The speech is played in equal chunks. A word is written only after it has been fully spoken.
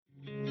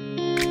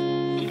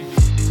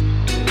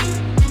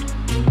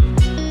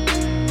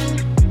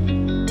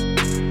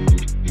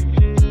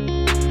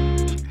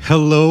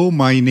Hello,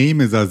 my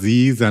name is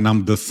Aziz, and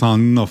I'm the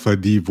son of a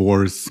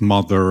divorced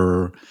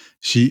mother.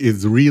 She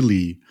is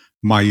really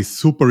my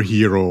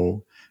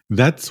superhero.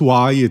 That's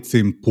why it's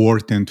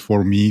important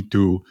for me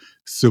to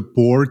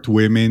support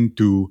women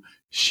to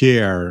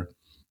share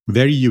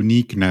their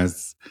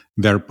uniqueness,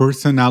 their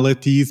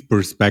personalities,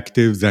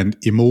 perspectives, and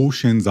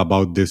emotions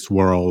about this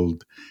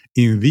world.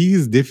 In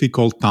these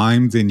difficult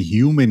times in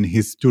human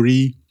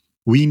history,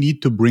 we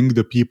need to bring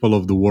the people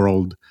of the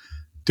world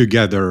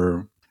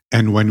together.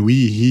 And when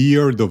we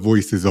hear the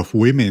voices of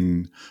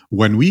women,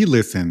 when we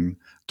listen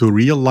to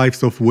real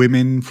lives of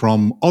women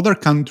from other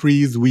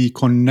countries, we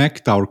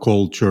connect our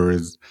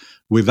cultures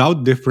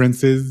without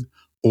differences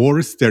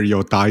or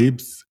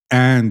stereotypes,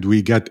 and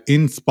we get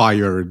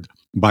inspired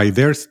by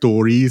their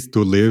stories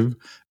to live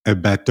a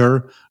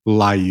better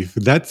life.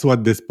 That's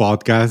what this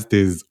podcast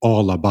is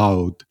all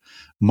about.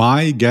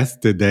 My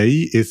guest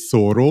today is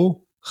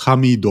Soro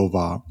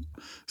Khamidova.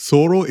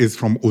 Soro is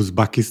from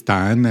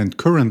Uzbekistan and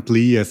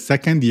currently a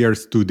second year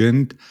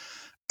student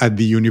at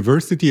the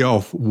University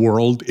of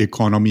World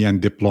Economy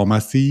and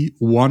Diplomacy,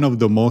 one of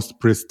the most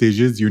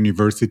prestigious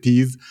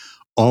universities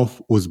of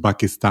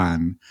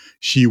Uzbekistan.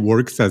 She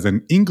works as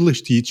an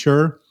English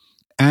teacher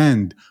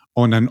and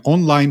on an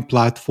online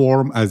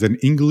platform as an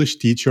English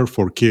teacher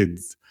for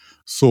kids.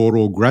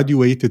 Soro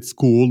graduated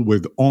school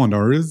with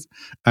honors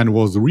and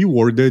was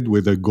rewarded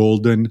with a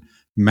golden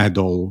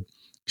medal.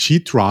 She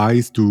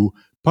tries to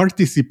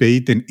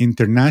participate in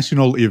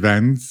international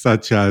events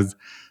such as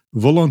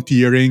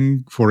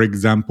volunteering. For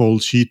example,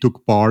 she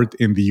took part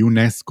in the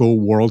UNESCO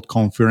World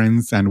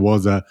Conference and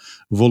was a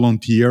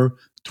volunteer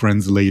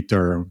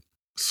translator.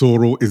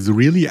 Soro is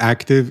really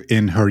active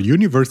in her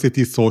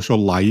university social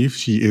life.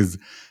 She is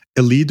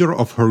a leader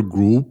of her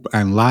group,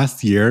 and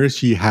last year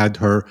she had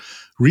her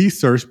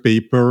research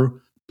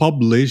paper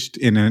published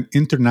in an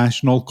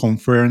international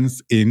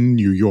conference in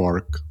New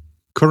York.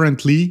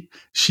 Currently,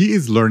 she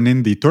is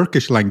learning the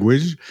Turkish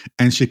language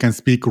and she can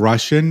speak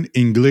Russian,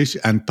 English,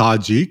 and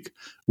Tajik,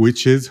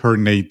 which is her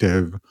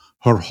native.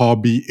 Her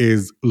hobby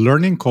is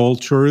learning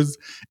cultures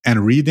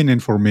and reading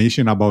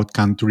information about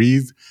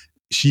countries.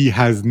 She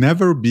has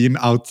never been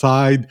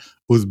outside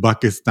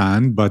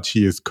Uzbekistan, but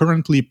she is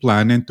currently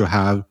planning to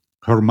have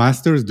her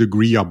master's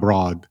degree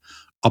abroad.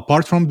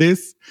 Apart from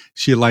this,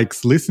 she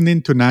likes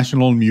listening to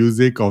national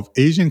music of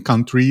Asian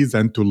countries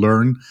and to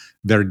learn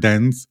their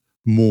dance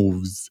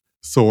moves.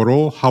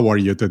 Soro, how are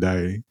you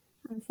today?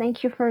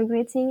 Thank you for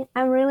greeting.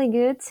 I'm really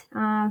good.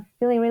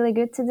 Feeling really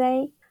good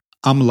today.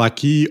 I'm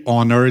lucky,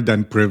 honored,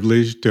 and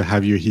privileged to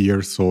have you here,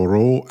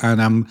 Soro.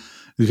 And I'm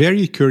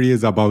very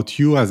curious about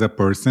you as a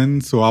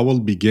person. So I will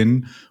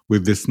begin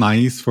with this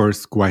nice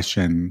first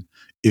question.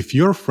 If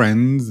your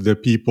friends, the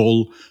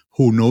people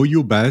who know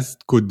you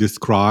best, could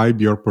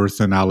describe your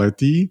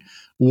personality,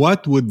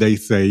 what would they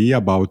say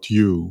about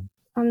you?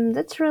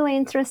 That's a really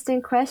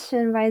interesting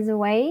question, by the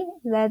way,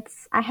 that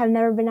I have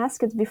never been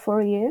asked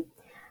before you.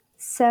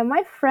 So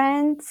my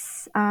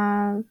friends,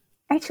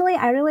 actually,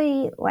 I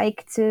really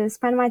like to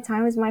spend my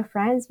time with my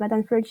friends, but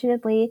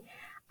unfortunately,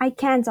 I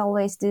can't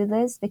always do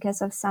this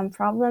because of some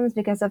problems,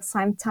 because of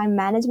some time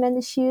management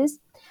issues.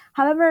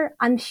 However,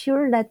 I'm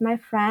sure that my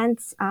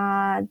friends,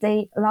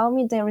 they love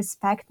me, they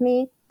respect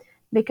me,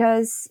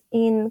 because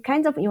in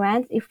kind of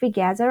event, if we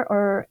gather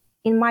or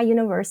in my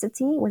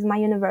university with my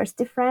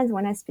university friends,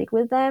 when I speak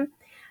with them,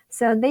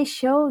 so they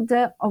show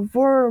the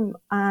warm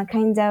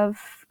kind of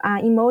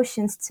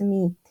emotions to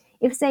me.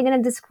 If they're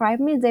gonna describe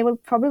me, they will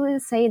probably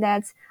say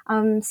that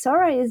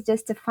Sora is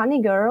just a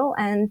funny girl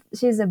and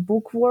she's a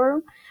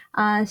bookworm.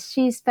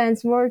 She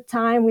spends more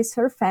time with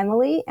her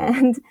family,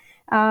 and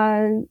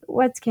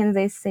what can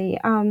they say?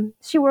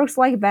 She works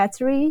like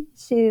battery.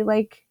 She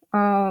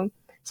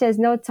has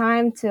no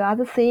time to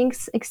other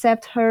things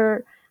except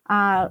her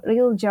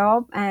real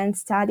job and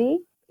study.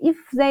 If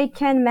they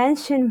can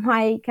mention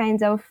my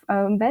kind of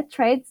bad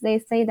traits, they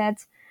say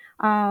that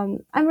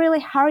I'm really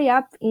hurry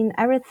up in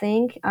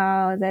everything,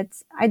 that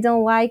I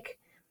don't like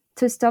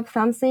to stop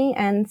something,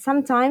 and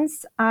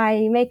sometimes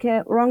I make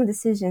wrong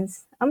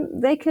decisions.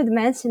 They could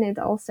mention it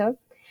also.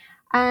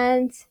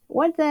 And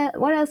what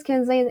else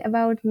can they say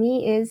about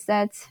me is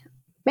that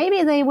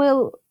maybe they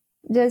will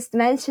just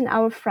mention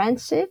our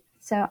friendship.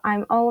 So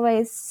I'm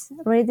always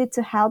ready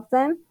to help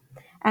them,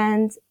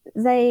 and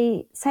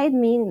they said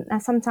me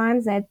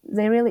sometimes that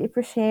they really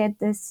appreciate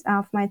this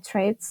of my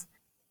traits.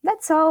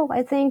 That's all.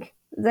 I think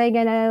they're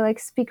gonna like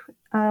speak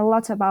a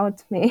lot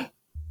about me.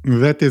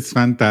 That is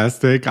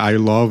fantastic. I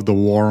love the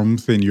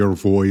warmth in your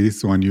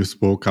voice when you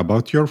spoke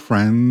about your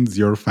friends,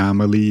 your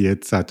family,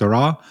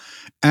 etc.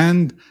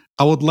 And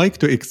I would like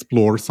to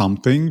explore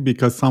something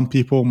because some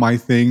people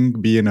might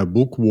think being a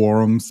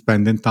bookworm,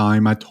 spending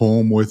time at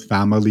home with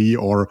family,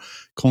 or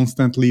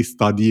constantly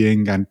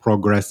studying and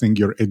progressing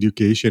your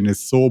education is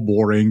so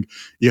boring.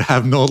 You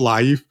have no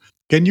life.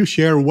 Can you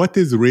share what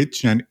is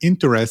rich and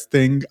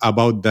interesting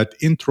about that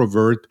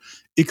introvert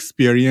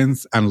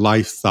experience and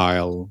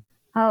lifestyle?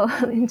 Oh,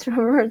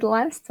 introvert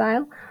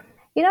lifestyle.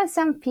 You know,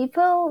 some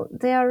people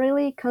they are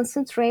really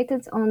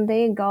concentrated on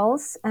their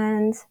goals,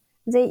 and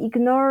they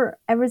ignore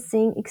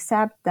everything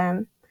except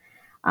them.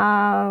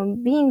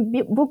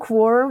 Being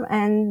bookworm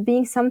and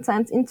being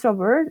sometimes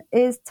introvert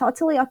is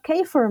totally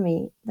okay for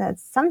me. That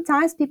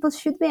sometimes people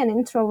should be an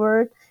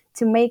introvert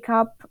to make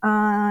up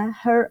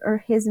her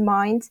or his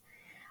mind.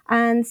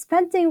 And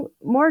spending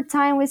more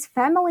time with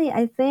family,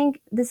 I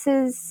think this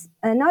is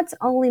not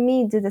only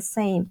me do the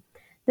same.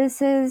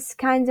 This is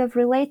kind of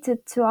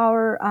related to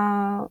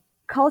our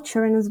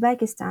culture in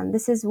Uzbekistan.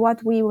 This is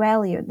what we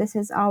value. This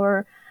is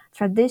our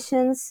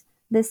traditions.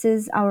 This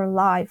is our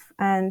life.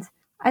 And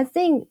I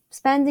think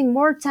spending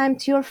more time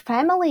to your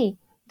family,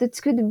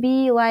 that could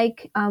be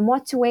like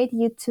motivate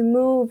you to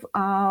move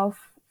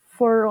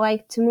for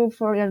like to move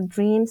for your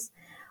dreams,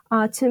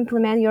 to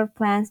implement your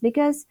plans,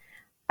 because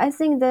I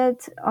think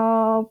that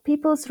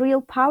people's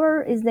real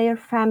power is their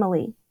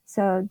family.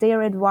 So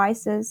their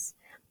advices,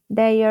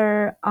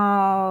 their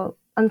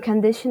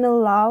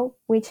unconditional love,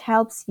 which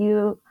helps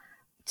you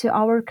to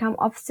overcome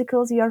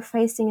obstacles you are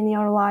facing in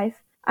your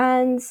life.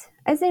 And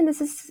I think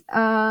this is,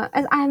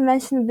 as I have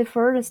mentioned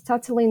before, it's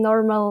totally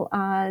normal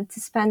to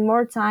spend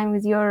more time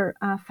with your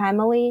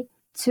family,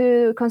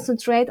 to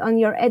concentrate on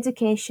your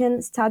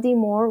education, study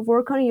more,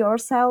 work on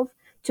yourself,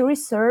 to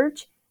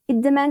research.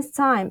 It demands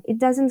time. It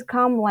doesn't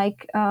come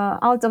like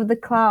out of the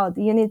cloud.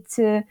 You need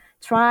to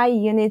try,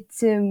 you need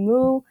to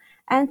move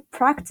and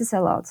practice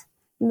a lot.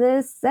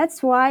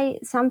 That's why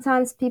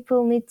sometimes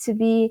people need to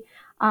be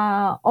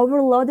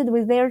overloaded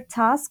with their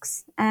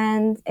tasks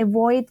and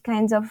avoid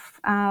kinds of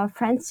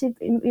friendship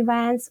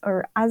events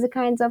or other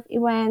kinds of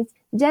events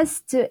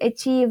just to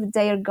achieve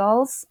their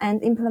goals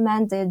and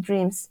implement their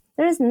dreams.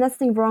 There is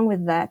nothing wrong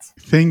with that.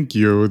 Thank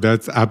you.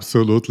 That's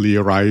absolutely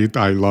right.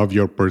 I love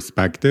your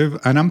perspective.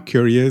 And I'm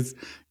curious,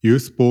 you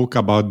spoke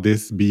about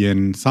this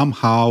being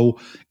somehow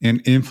an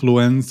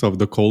influence of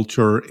the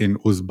culture in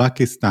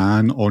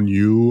Uzbekistan on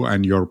you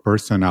and your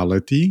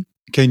personality.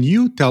 Can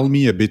you tell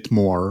me a bit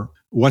more?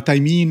 What I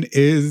mean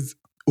is,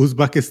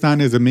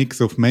 Uzbekistan is a mix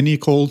of many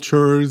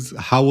cultures.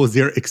 How was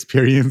your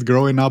experience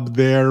growing up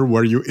there?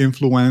 Were you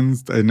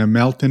influenced in a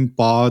melting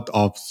pot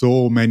of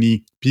so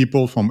many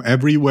people from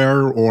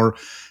everywhere? Or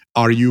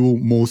are you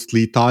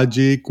mostly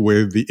Tajik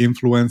with the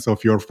influence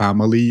of your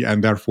family?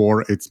 And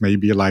therefore, it's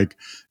maybe like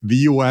the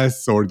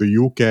US or the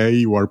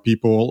UK, where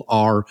people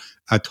are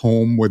at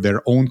home with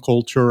their own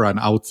culture and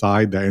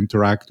outside they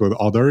interact with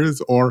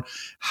others? Or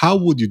how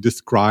would you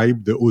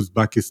describe the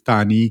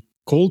Uzbekistani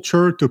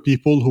culture to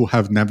people who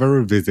have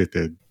never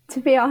visited? To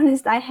be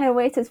honest, I have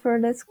waited for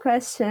this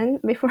question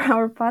before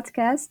our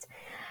podcast.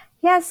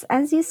 Yes,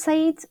 as you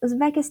said,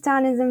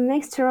 Uzbekistan is a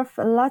mixture of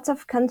a lot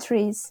of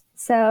countries.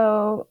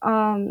 So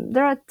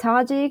there are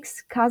Tajiks,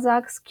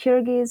 Kazakhs,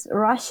 Kyrgyz,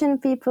 Russian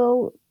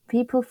people,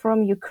 people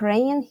from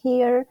Ukraine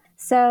here.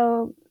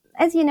 So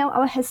as you know,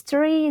 our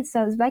history,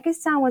 so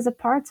Uzbekistan was a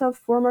part of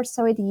former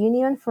Soviet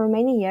Union for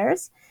many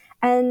years.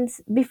 And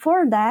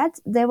before that,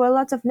 there were a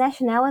lot of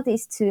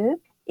nationalities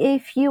too.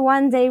 If you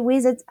one day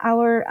visit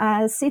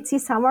our city,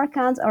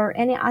 Samarkand, or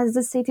any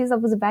other cities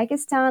of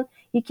Uzbekistan,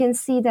 you can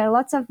see that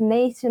lots of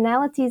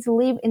nationalities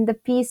live in the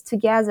peace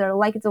together,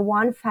 like the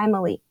one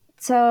family.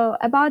 So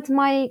about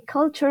my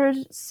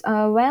culture's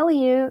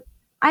value,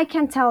 I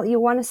can tell you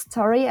one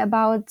story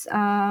about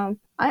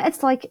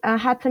it's like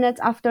happened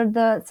after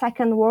the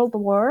Second World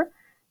War.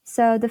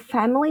 So the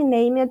family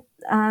named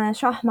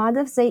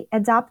Shahmadov, they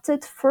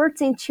adopted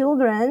 13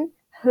 children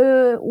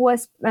who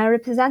was a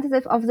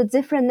representative of the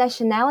different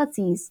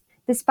nationalities.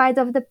 Despite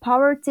of the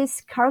poverty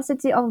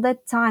scarcity of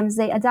that time,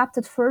 they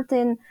adopted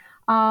 13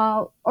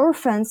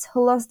 orphans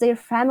who lost their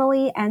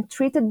family and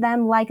treated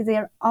them like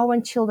their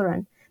own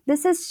children.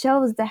 This is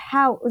shows the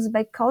how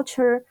Uzbek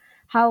culture,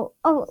 how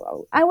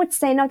I would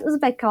say not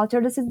Uzbek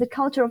culture. This is the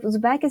culture of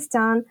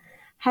Uzbekistan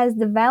has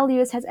the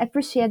values, has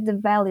appreciated the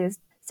values.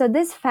 So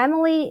this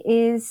family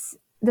is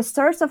the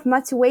source of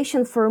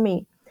motivation for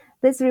me.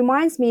 This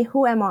reminds me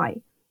who am I.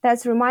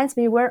 That reminds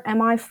me where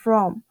am I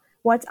from,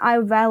 what I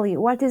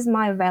value, what is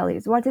my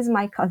values, what is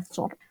my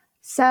culture.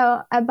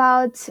 So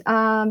about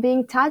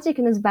being Tajik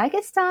in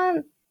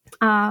Uzbekistan,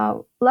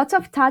 lots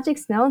of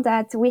Tajiks know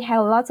that we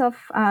have a lot of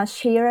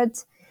shared,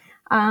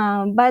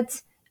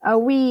 but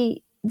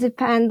we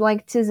depend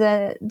like to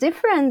the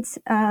different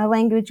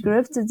language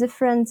groups, to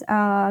different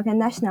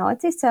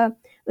nationalities. So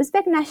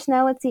Uzbek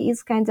nationality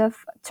is kind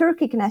of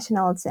Turkic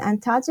nationality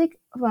and Tajik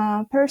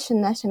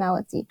Persian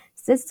nationality.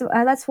 So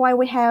that's why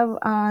we have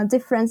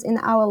difference in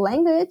our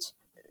language.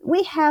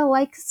 We have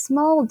like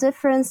small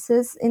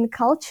differences in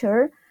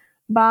culture,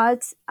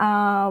 but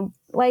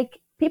like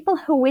people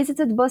who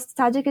visited both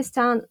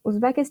Tajikistan,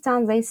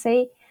 Uzbekistan, they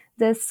say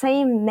the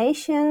same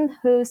nation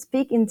who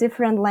speak in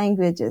different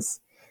languages.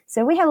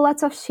 So we have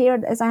lots of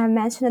shared, as I have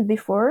mentioned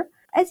before.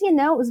 As you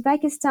know,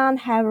 Uzbekistan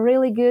have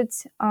really good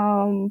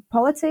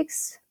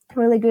politics,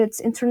 really good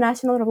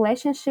international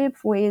relationship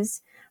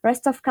with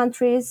rest of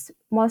countries,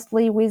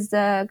 mostly with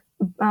the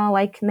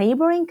like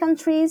neighboring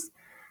countries.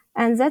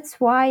 And that's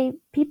why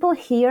people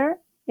here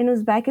in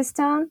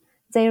Uzbekistan,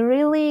 they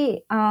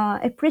really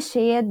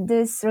appreciate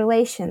these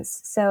relations.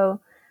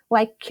 So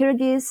like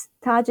Kyrgyz,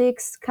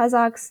 Tajiks,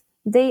 Kazakhs,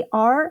 they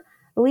are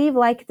live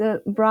like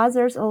the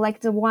brothers or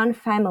like the one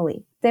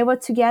family. They were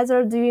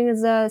together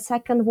during the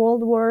Second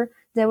World War.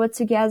 They were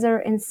together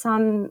in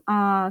some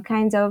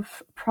kind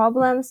of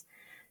problems.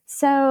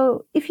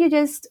 So if you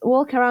just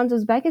walk around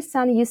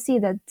Uzbekistan, you see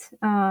that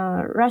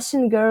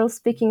Russian girl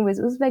speaking with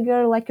Uzbek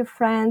girl like a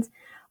friend,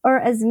 or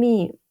as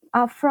me.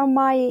 From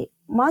my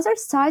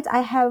mother's side, I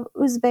have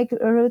Uzbek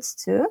roots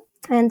too,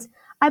 and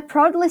I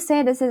proudly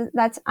say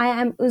that I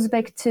am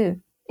Uzbek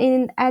too.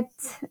 In at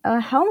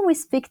home we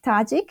speak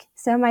Tajik,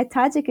 so my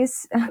Tajik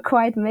is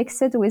quite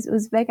mixed with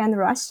Uzbek and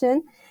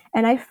Russian,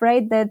 and I'm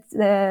afraid that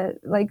the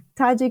like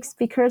Tajik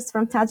speakers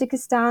from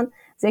Tajikistan,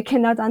 they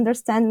cannot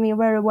understand me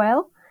very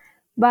well.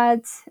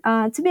 But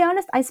to be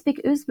honest, I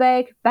speak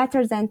Uzbek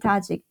better than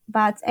Tajik.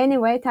 But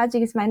anyway,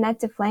 Tajik is my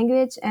native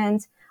language,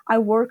 and I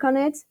work on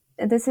it.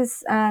 This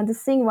is the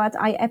thing what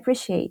I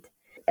appreciate.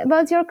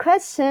 About your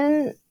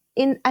question,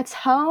 in at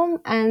home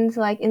and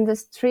like in the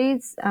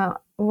streets,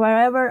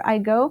 wherever I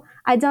go,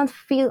 I don't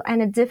feel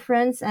any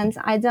difference, and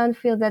I don't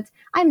feel that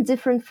I'm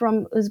different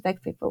from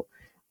Uzbek people.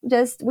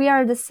 Just we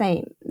are the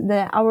same.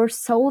 Our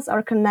souls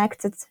are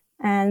connected,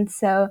 and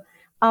so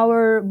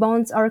our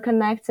bonds are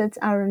connected.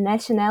 Our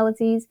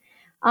nationalities.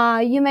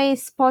 You may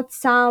spot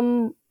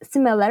some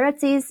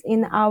similarities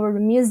in our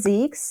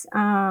musics.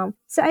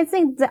 So I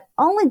think the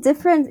only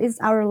difference is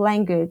our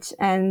language,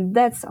 and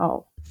that's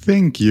all.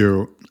 Thank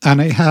you.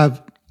 And I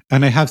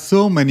have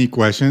so many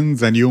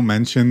questions, and you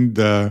mentioned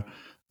the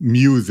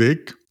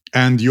music,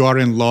 and you are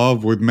in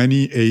love with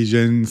many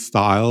Asian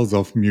styles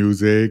of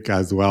music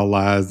as well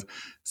as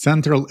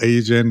Central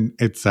Asian,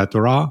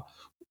 etc.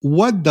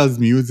 What does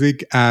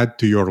music add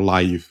to your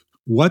life?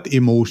 What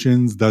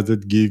emotions does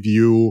it give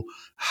you?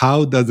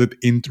 How does it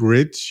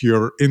enrich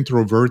your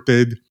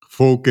introverted,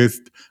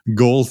 focused,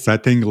 goal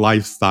setting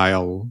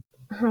lifestyle?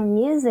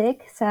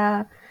 Music.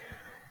 So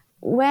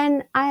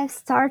when I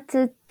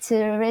started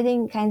to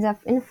reading kinds of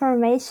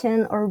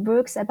information or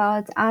books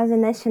about other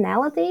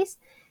nationalities,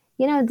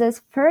 the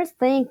first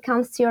thing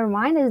comes to your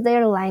mind is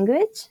their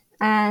language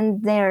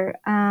and their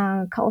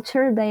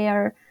culture,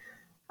 their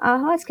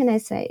what can I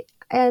say?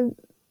 And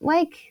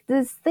like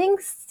these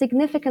things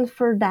significant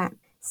for them.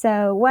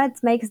 So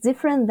what makes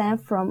different them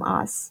from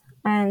us?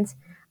 And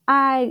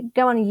I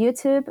go on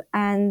YouTube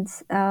and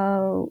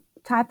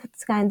type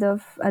kind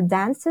of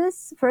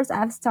dances. First,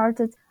 I've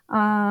started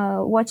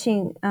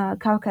watching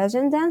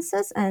Caucasian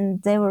dances,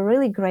 and they were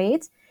really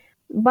great.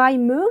 By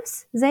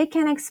moves, they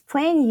can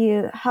explain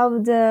you how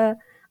the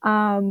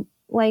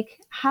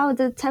how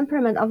the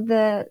temperament of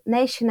the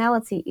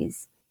nationality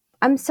is.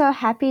 I'm so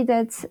happy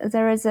that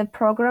there is a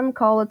program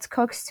called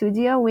Cook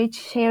Studio, which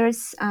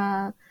shares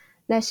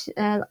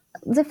nation,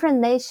 different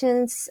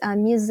nations'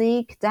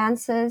 music,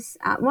 dances,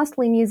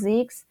 mostly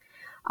musics.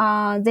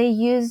 They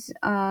use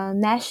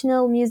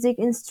national music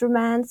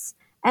instruments,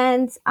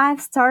 and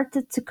I've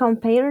started to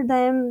compare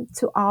them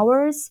to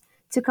ours,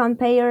 to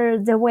compare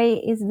the way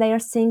is they are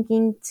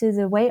singing to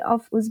the way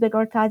of Uzbek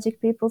or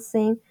Tajik people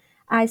sing.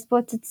 I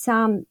spotted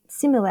some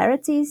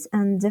similarities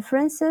and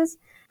differences.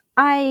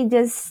 I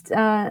just,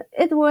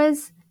 it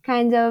was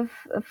kind of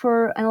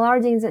for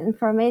enlarging the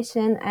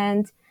information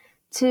and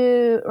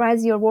to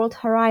raise your world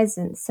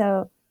horizon.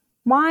 So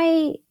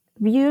my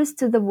views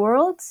to the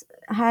world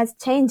has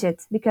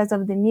changed because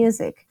of the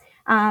music.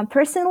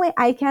 Personally,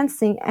 I can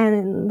sing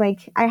and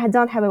like I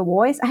don't have a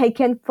voice. I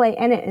can play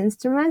any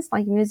instruments,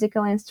 like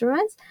musical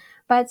instruments.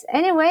 But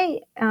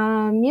anyway,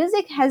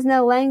 music has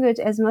no language,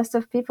 as most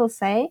of people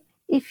say.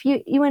 If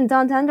you even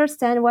don't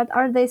understand what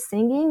are they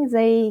singing,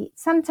 they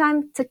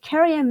sometimes to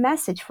carry a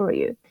message for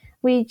you,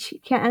 which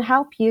can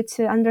help you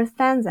to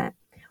understand them.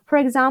 For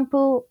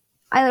example,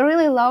 I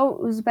really love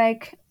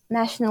Uzbek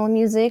national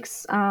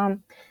musics.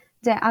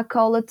 They I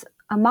call it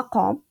a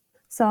maqam.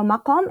 So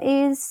maqam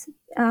is,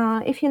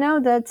 if you know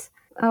that,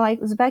 like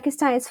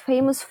Uzbekistan is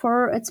famous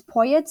for its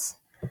poets,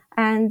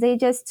 and they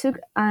just took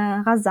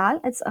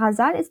ghazal. It's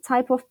ghazal is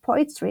type of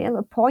poetry,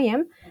 a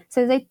poem.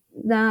 So they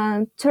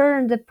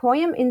turn the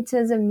poem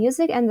into the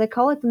music, and they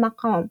call it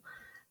maqam.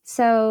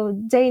 So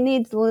they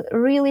need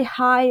really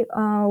high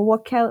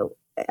vocal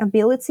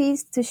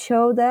abilities to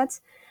show that,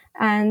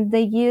 and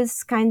they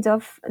use kind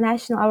of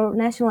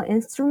national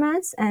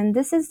instruments, and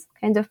this is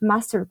kind of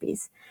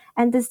masterpiece.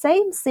 And the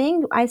same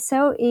thing I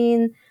saw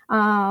in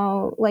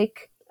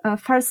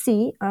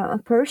Farsi,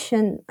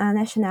 Persian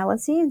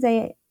nationality.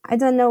 They I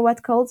don't know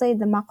what calls it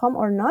the maqam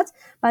or not,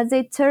 but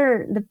they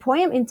turn the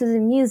poem into the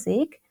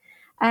music,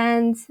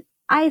 and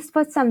I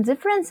spot some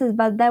differences,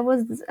 but that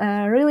was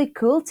really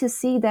cool to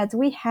see that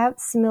we have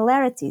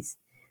similarities.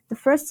 The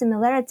first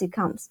similarity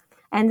comes.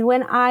 And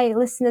when I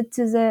listened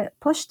to the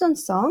Pashtun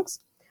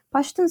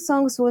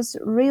songs was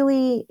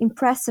really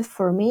impressive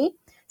for me.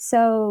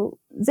 So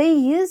they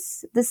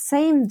use the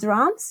same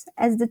drums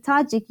as the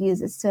Tajik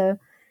uses. So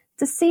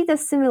to see the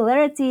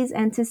similarities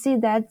and to see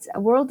that a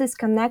world is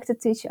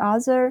connected to each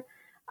other,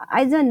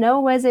 I don't know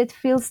whether it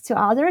feels to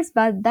others,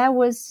 but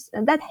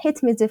that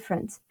hit me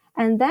different.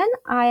 And then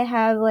I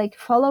have like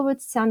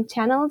followed some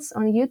channels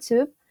on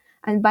YouTube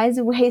And by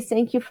the way,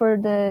 thank you for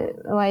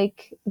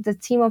the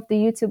team of the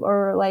YouTube,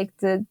 or like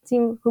the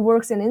team who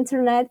works in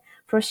internet,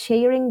 for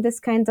sharing this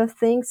kind of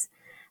things.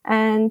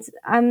 And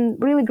I'm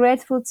really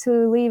grateful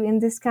to live in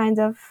this kind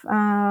of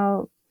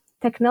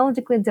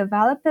technologically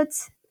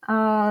developed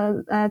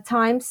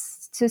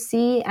times, to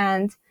see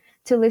and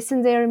to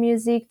listen their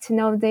music, to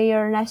know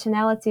their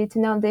nationality, to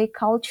know their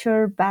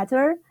culture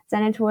better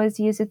than it was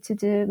used to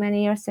do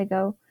many years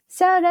ago.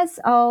 So that's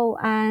all,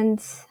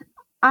 and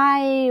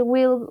I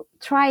will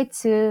try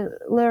to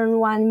learn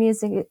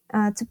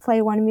to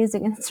play one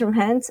music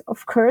instrument,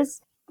 of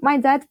course. My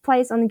dad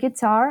plays on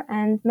guitar,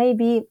 and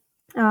maybe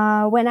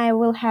when I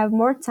will have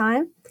more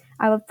time,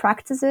 I will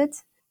practice it.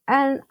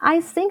 And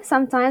I sing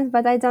sometimes,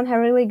 but I don't have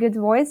a really good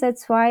voice.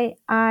 That's why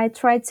I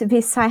try to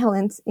be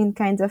silent in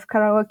kind of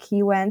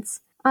karaoke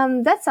events.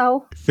 That's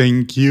all.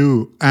 Thank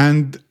you.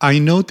 And I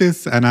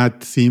notice, and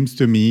it seems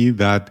to me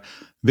that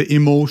the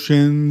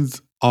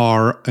emotions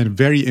are a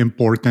very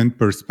important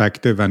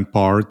perspective and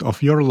part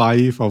of your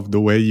life, of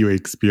the way you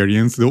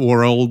experience the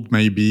world,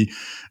 maybe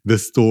the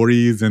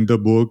stories and the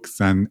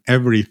books and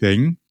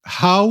everything.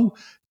 How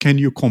can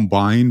you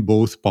combine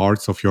both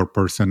parts of your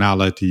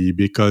personality?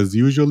 Because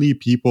usually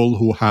people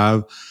who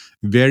have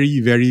very,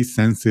 very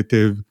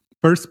sensitive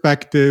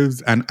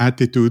perspectives and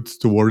attitudes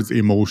towards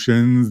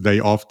emotions,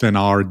 they often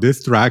are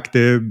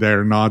distracted.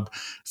 They're not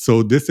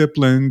so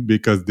disciplined,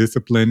 because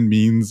discipline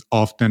means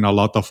often a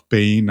lot of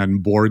pain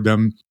and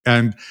boredom,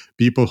 and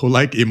people who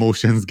like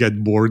emotions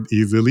get bored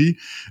easily.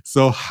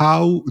 So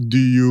how do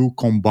you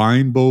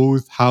combine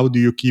both? How do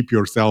you keep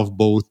yourself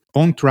both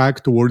on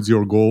track towards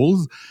your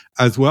goals,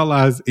 as well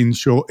as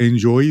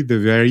enjoy the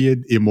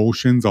varied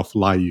emotions of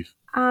life?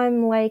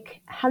 I'm like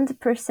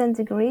 100%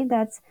 agree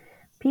that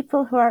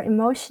people who are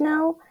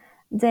emotional,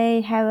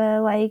 they have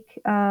a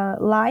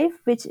life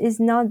which is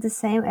not the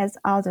same as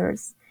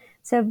others.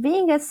 So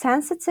being a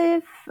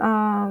sensitive,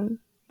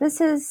 this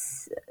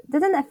is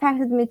didn't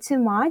affect me too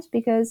much,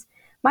 because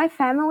my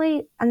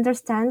family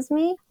understands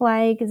me.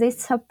 Like, they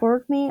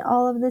support me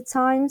all of the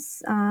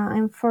times.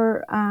 I'm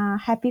for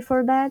happy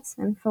for that,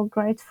 and feel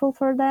grateful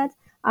for that.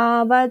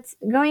 But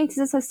going to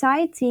the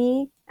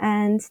society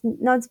and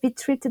not be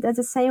treated as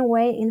the same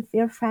way in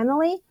your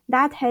family,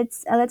 that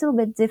hits a little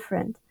bit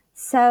different.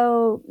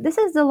 So this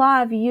is the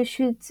love you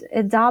should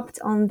adopt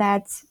on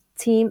that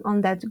team,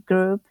 on that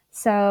group.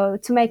 So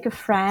to make a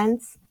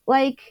friend,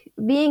 like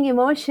being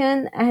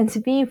emotion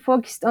and being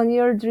focused on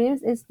your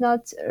dreams is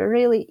not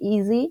really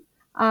easy.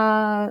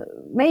 Uh,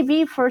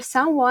 Maybe for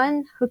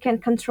someone who can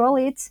control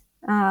it,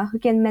 who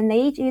can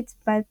manage it,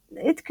 but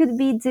it could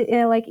be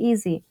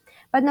easy,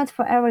 but not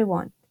for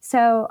everyone.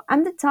 So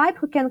I'm the type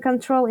who can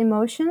control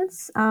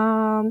emotions,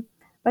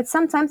 but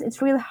sometimes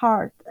it's really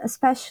hard,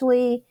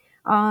 especially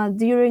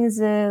during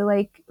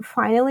the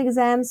final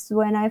exams,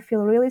 when I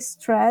feel really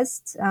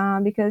stressed,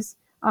 because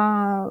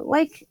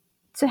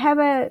to have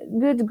a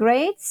good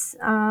grades,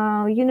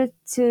 you need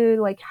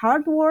to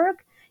hard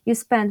work. You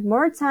spend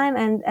more time,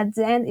 and at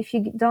the end, if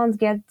you don't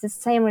get the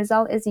same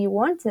result as you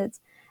wanted,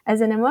 as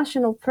an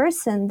emotional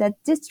person,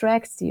 that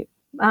distracts you.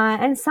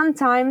 And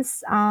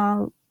sometimes,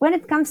 when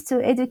it comes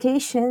to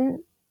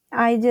education,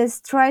 I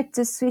just try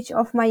to switch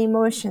off my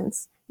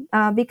emotions,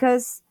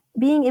 because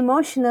being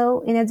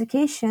emotional in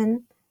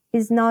education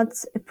is not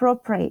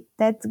appropriate.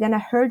 That's gonna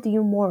hurt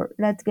you more.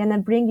 That's gonna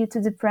bring you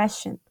to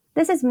depression.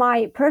 This is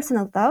my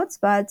personal thoughts,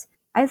 but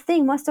I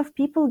think most of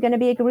people gonna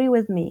be agree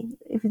with me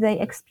if they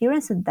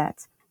experienced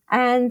that.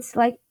 And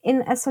like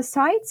in a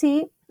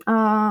society,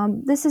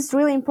 this is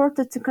really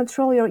important to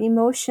control your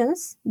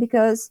emotions,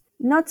 because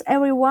not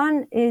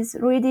everyone is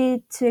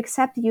ready to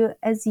accept you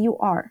as you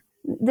are.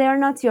 They are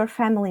not your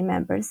family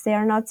members. They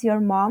are not your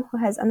mom who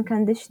has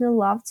unconditional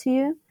love to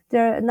you.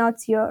 They're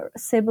not your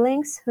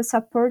siblings who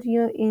support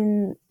you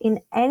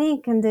in any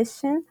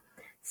condition.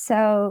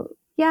 So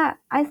yeah,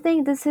 I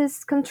think this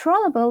is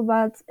controllable,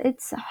 but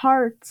it's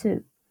hard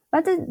too.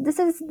 But this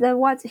is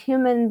what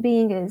human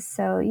being is.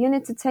 So you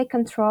need to take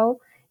control.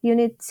 You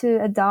need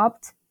to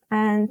adopt,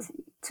 and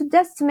to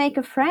just make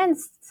a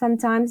friends.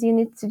 Sometimes you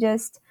need to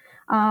just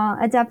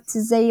adapt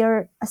to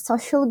their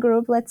social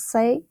group, let's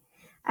say,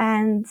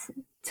 and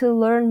to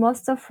learn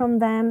most of from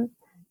them,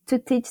 to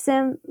teach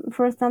them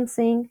for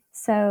something.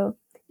 So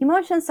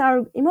emotions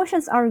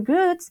are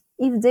good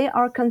if they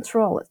are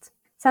controlled.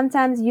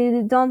 Sometimes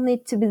you don't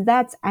need to be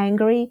that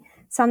angry.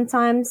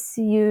 Sometimes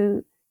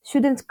you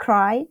shouldn't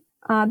cry,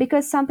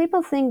 because some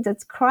people think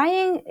that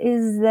crying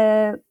is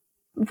the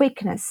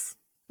weakness,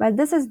 but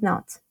this is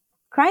not.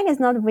 Crying is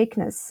not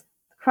weakness.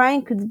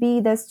 Crying could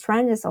be the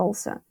strength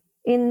also.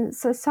 In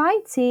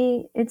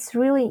society, it's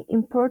really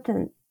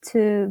important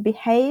to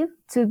behave,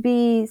 to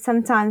be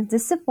sometimes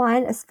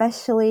disciplined,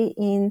 especially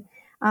in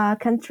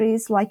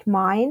countries like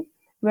mine,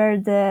 where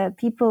the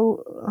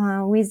people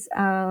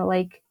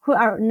who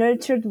are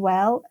nurtured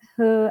well,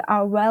 who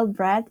are well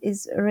bred,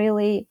 is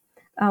really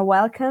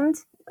welcomed.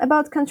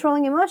 About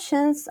controlling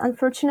emotions,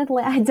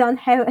 unfortunately, I don't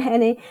have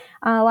any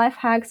life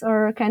hacks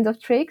or kind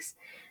of tricks.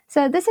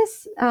 So this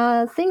is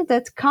a thing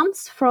that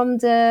comes from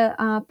the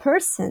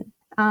person.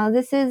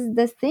 This is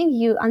the thing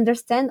you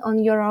understand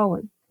on your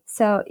own.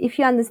 So if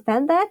you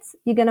understand that,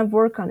 you're gonna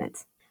work on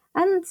it.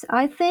 And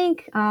I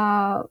think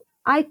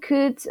I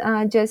could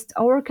just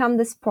overcome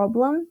this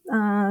problem.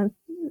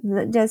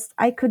 Just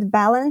I could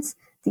balance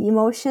the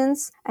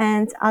emotions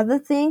and other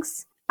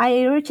things.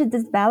 I reached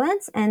this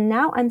balance and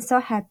now I'm so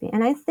happy.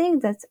 And I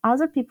think that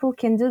other people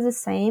can do the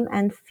same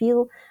and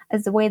feel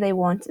as the way they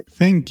want it.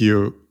 Thank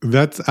you.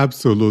 That's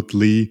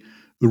absolutely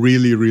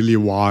really, really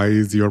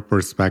wise, your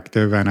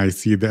perspective. And I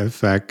see the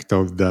effect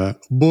of the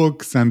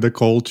books and the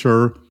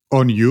culture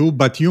on you.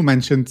 But you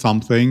mentioned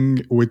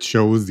something which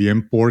shows the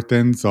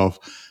importance of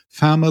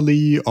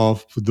family,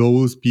 of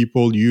those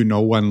people you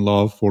know and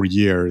love for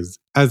years.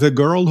 As a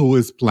girl who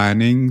is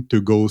planning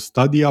to go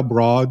study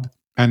abroad,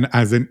 and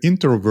as an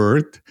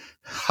introvert,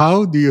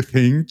 how do you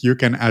think you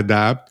can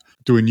adapt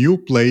to a new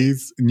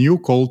place, new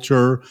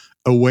culture,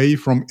 away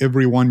from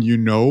everyone you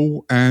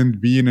know, and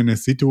being in a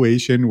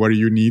situation where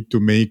you need to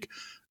make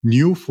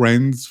new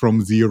friends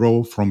from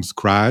zero, from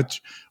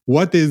scratch?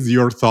 What is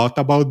your thought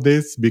about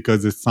this?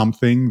 Because it's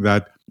something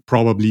that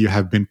probably you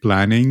have been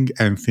planning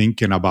and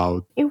thinking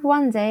about. If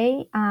one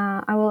day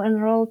I will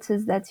enroll to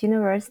that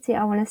university,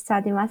 I want to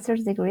study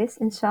master's degrees,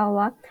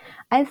 inshallah.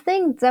 I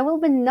think there will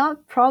be no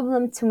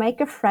problem to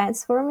make a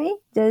friends for me.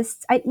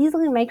 Just I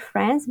easily make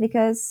friends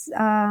because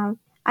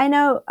I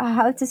know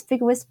how to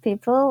speak with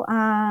people.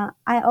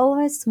 I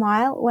always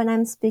smile when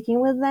I'm speaking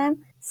with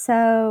them.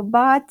 So,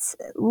 but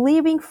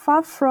living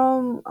far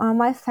from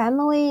my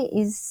family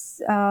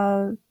is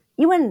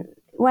even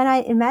when I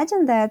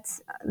imagine that,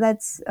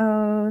 that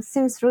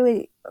seems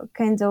really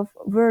kind of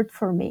weird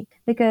for me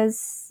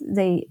because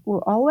they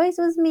were always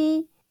with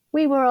me.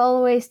 We were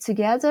always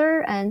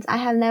together, and I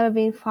have never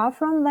been far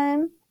from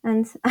them.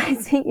 And I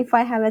think if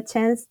I have a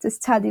chance to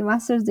study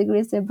master's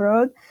degrees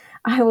abroad,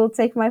 I will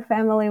take my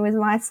family with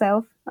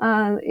myself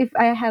if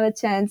I have a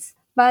chance.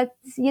 But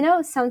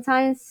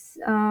sometimes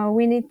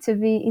we need to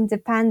be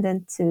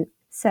independent too.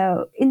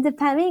 So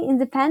being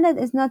independent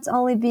is not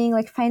only being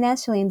like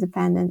financially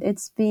independent;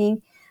 it's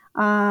being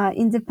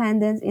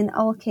independent in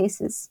all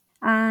cases.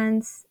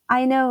 And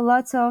I know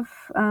lots of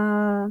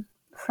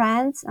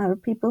friends or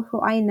people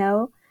who I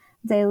know,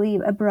 they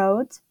live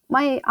abroad.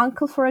 My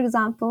uncle, for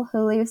example,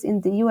 who lives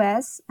in the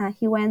US,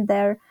 he went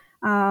there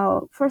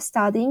for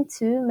studying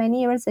too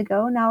many years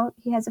ago. Now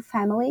he has a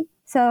family.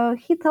 So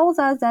he told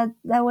us that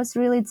that was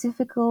really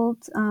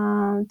difficult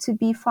to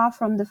be far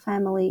from the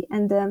family.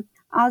 And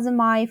other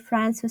my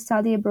friends who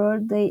study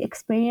abroad, they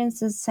experience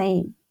the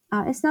same.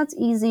 It's not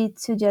easy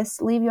to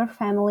just leave your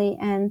family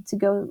and to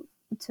go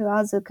to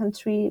other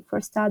country for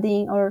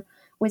studying or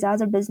with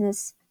other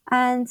business.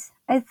 And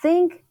I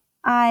think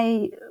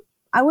I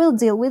I will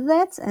deal with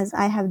that as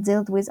I have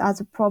dealt with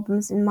other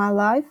problems in my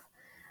life.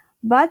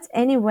 But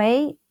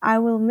anyway, I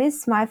will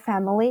miss my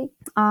family.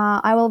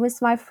 I will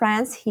miss my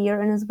friends here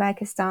in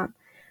Uzbekistan.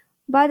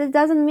 But it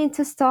doesn't mean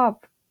to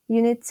stop.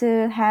 You need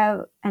to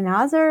have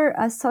another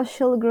a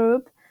social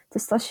group.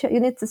 You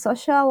need to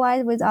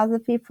socialize with other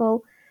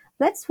people.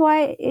 That's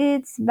why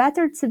it's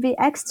better to be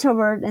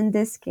extrovert in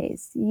this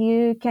case.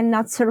 You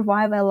cannot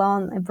survive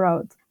alone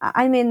abroad.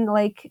 I mean,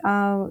 like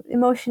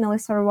emotionally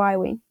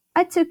surviving.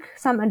 I took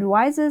some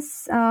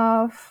advices.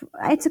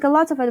 I took a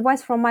lot of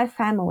advice from my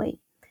family,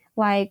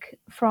 like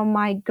from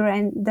my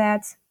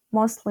granddad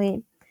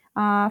mostly,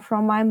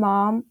 from my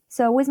mom.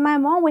 So with my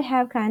mom, we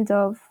have kind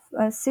of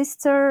a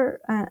sister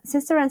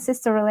and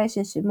sister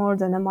relationship more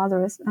than a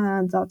mother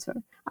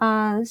daughter.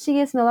 She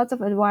gives me a lot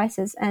of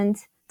advices, and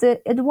the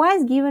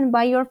advice given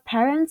by your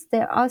parents,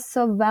 they're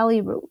also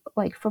valuable,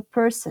 like for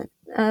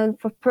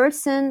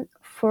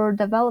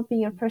developing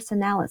your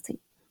personality.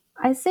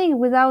 I think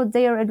without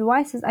their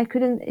advices, I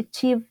couldn't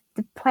achieve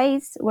the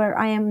place where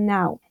I am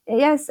now.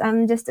 Yes,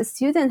 I'm just a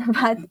student,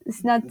 but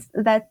it's not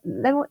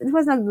it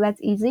was not that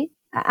easy.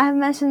 I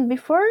mentioned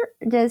before,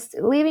 just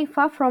living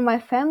far from my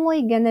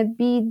family gonna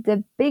be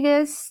the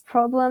biggest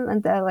problem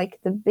and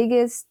the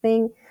biggest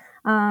thing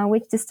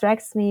which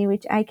distracts me,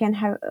 which I can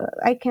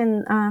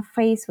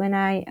face when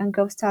I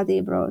go study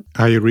abroad.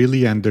 I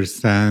really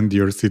understand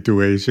your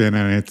situation,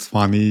 and it's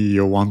funny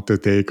you want to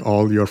take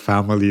all your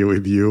family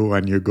with you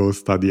when you go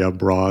study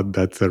abroad.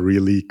 That's a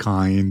really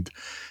kind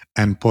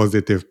and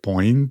positive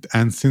point.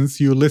 And since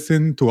you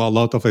listen to a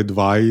lot of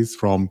advice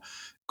from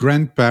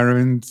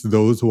grandparents,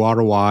 those who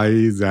are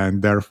wise,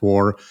 and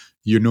therefore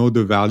you know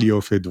the value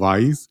of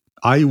advice,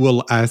 I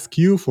will ask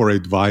you for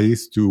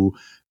advice to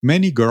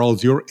many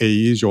girls your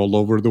age all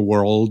over the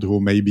world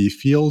who maybe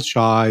feel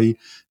shy,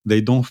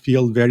 they don't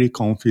feel very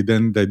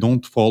confident, they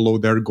don't follow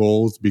their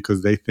goals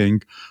because they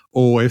think,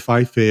 oh, if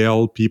I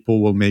fail,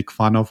 people will make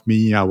fun of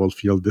me, I will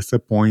feel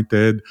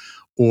disappointed.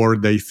 Or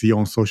they see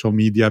on social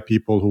media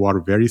people who are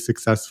very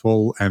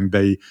successful and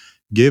they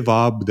give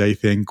up, they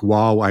think,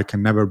 wow, I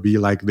can never be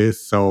like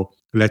this, so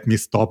let me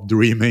stop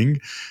dreaming.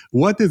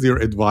 What is your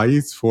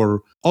advice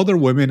for other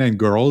women and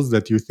girls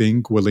that you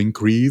think will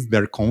increase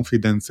their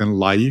confidence in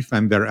life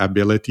and their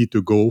ability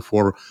to go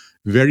for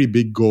very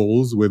big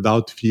goals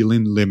without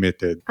feeling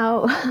limited?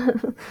 Oh,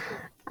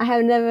 I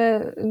have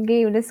never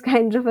gave this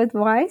kind of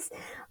advice.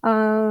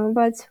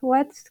 But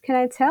what can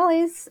I tell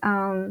is,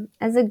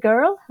 as a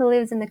girl who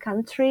lives in a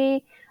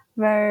country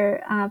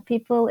where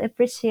people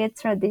appreciate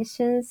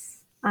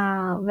traditions,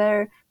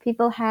 where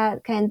people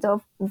have kind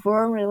of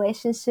warm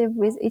relationship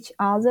with each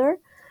other,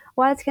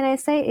 what can I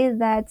say is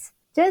that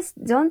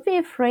just don't be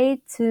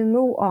afraid to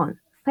move on.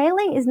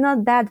 Failing is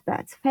not that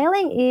bad.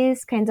 Failing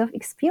is kind of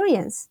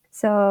experience.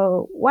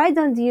 So why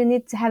don't you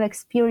need to have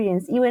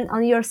experience? Even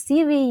on your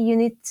CV, you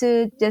need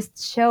to just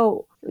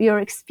show your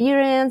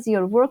experience,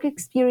 your work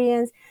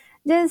experience.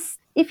 Just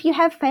if you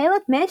have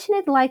failed, mention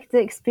it like the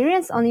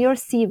experience on your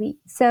CV.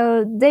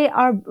 So they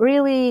are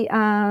really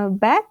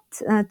bad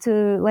to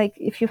like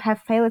if you have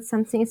failed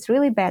something, it's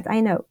really bad.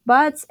 I know,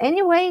 but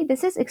anyway,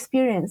 this is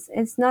experience.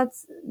 It's not.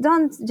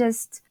 Don't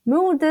just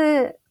move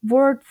the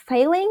word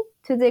failing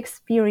to the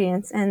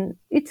experience, and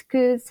it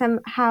could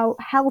somehow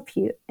help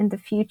you in the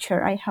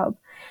future. I hope.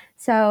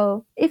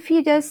 So if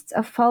you just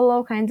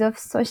follow kind of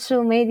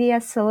social media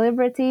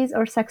celebrities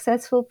or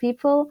successful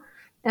people,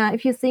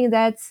 if you think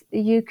that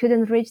you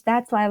couldn't reach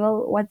that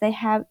level, what they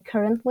have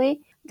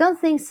currently, don't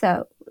think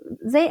so.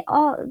 They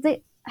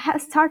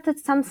have started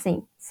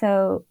something.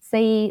 So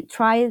they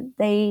tried,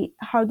 they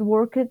hard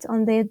worked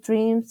on their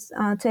dreams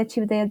to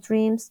achieve their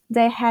dreams.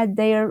 They had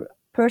their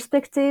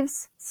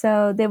perspectives,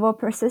 so they were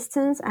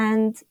persistent,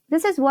 and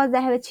this is what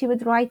they have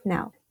achieved right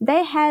now.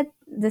 They had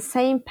the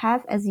same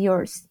path as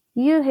yours.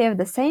 You have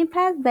the same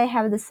path, they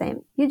have the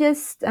same. You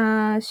just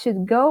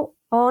should go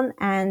on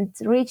and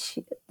reach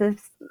the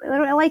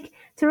like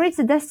to reach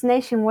the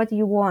destination what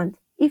you want.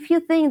 If you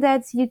think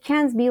that you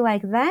can't be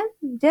like them,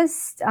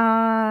 just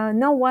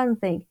know one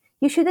thing: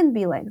 you shouldn't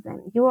be like them.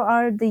 You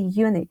are the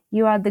unique.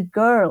 You are the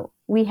girl.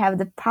 We have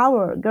the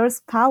power,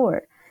 girls'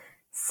 power.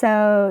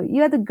 So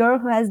you are the girl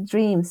who has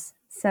dreams.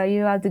 So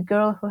you are the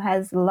girl who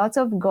has lots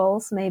of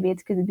goals. Maybe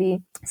it could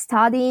be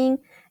studying.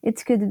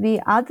 It could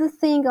be other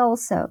thing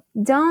also.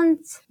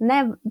 Don't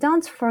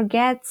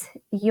forget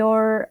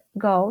your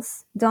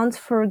goals. Don't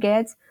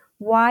forget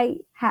why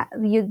have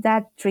you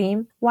that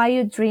dream, why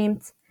you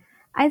dreamed.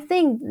 I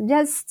think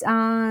just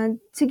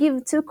to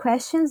give two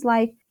questions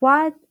like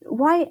why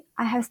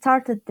I have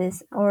started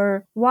this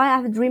or why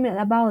I've dreamed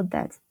about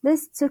that.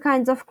 These two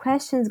kinds of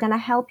questions gonna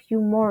help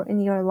you more in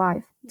your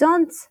life.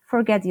 Don't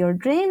forget your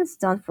dreams,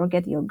 don't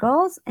forget your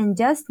goals, and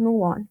just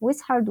move on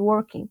with hard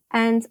working.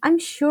 And I'm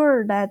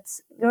sure that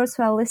girls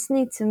who are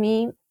listening to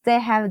me, they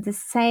have the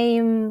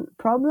same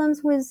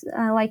problems with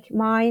like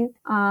mine.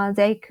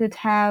 They could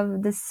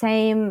have the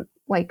same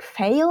like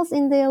fails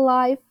in their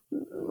life,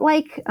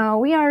 like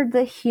we are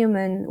the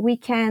human, we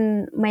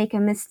can make a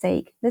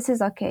mistake. This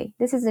is okay.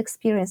 This is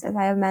experience, as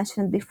I have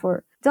mentioned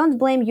before. Don't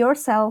blame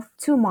yourself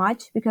too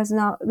much because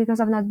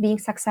of not being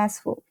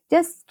successful.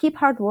 Just keep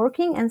hard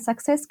working, and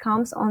success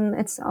comes on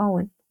its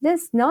own.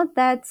 Just note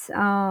that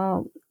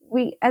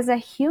we, as a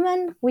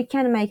human, we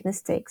can make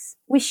mistakes.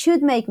 We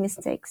should make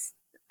mistakes,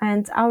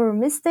 and our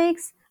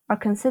mistakes are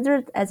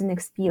considered as an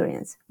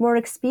experience. More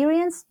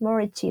experience,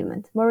 more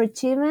achievement. More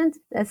achievement,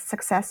 that's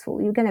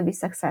successful. You're gonna be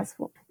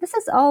successful. This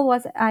is all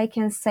what I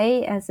can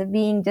say as a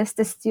being just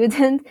a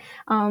student.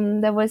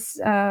 That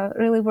was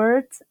really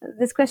worth.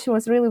 This question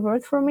was really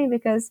worth for me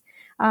because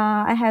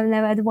I have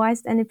never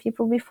advised any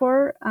people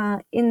before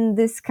in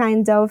this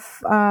kind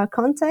of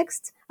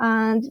context.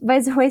 And by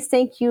the way,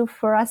 thank you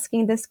for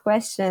asking this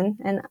question.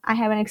 And I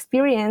have an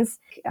experience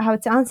how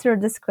to answer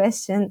this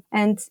question.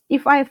 And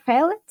if I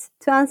fail it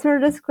to answer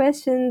this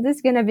question, this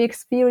is gonna be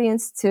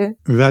experience too.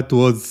 That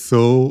was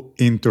so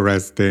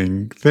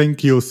interesting.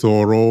 Thank you,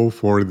 Soro,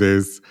 for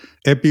this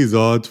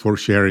episode, for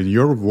sharing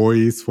your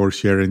voice, for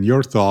sharing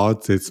your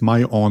thoughts. It's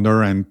my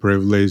honor and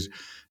privilege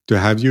to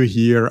have you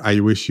here. I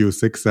wish you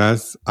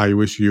success. I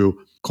wish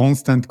you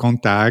constant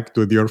contact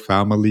with your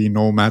family,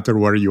 no matter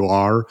where you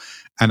are.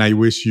 And I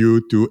wish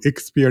you to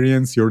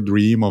experience your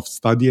dream of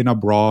studying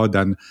abroad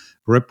and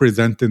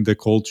representing the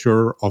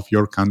culture of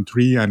your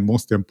country. And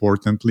most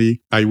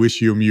importantly, I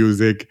wish you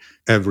music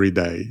every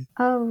day.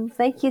 Oh,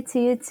 thank you to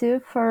you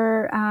too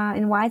for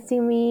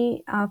inviting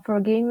me, for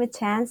giving me a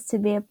chance to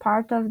be a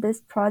part of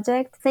this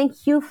project.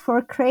 Thank you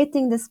for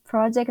creating this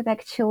project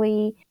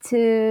actually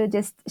to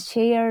just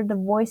share the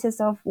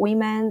voices of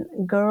women,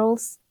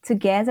 girls, to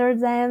gather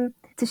them,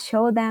 to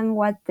show them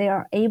what they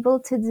are able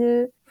to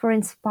do, for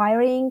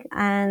inspiring,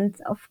 and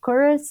of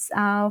course,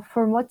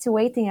 for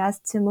motivating us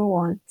to move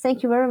on.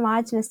 Thank you very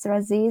much, Mr.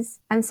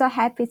 Aziz. I'm so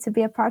happy to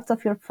be a part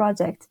of your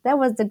project. That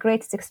was the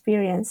greatest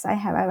experience I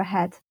have ever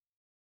had.